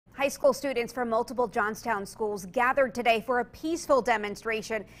school students from multiple Johnstown schools gathered today for a peaceful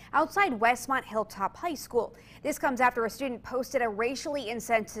demonstration outside Westmont Hilltop High School. This comes after a student posted a racially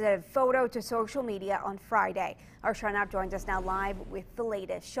insensitive photo to social media on Friday. Our Sean Knapp joins us now live with the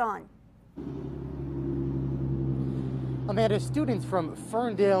latest. Sean. Amanda, students from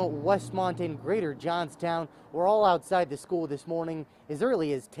Ferndale, Westmont, and Greater Johnstown were all outside the school this morning as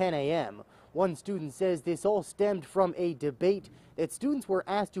early as 10 a.m. One student says this all stemmed from a debate that students were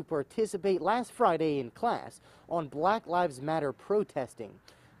asked to participate last Friday in class on Black Lives Matter protesting.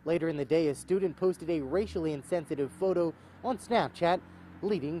 Later in the day, a student posted a racially insensitive photo on Snapchat,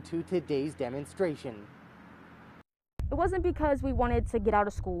 leading to today's demonstration. It wasn't because we wanted to get out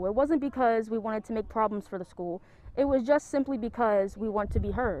of school. It wasn't because we wanted to make problems for the school. It was just simply because we want to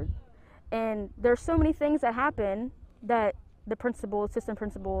be heard. And there's so many things that happen that the principal, assistant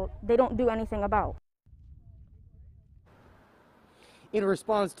principal, they don't do anything about. In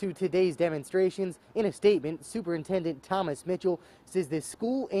response to today's demonstrations, in a statement, Superintendent Thomas Mitchell says the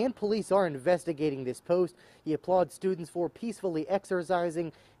school and police are investigating this post. He applauds students for peacefully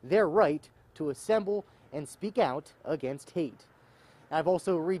exercising their right to assemble and speak out against hate. I've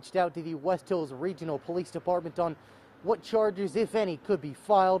also reached out to the West Hills Regional Police Department on what charges, if any, could be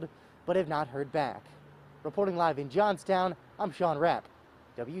filed, but have not heard back. Reporting live in Johnstown, I'm Sean Rapp,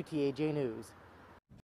 WTAJ News.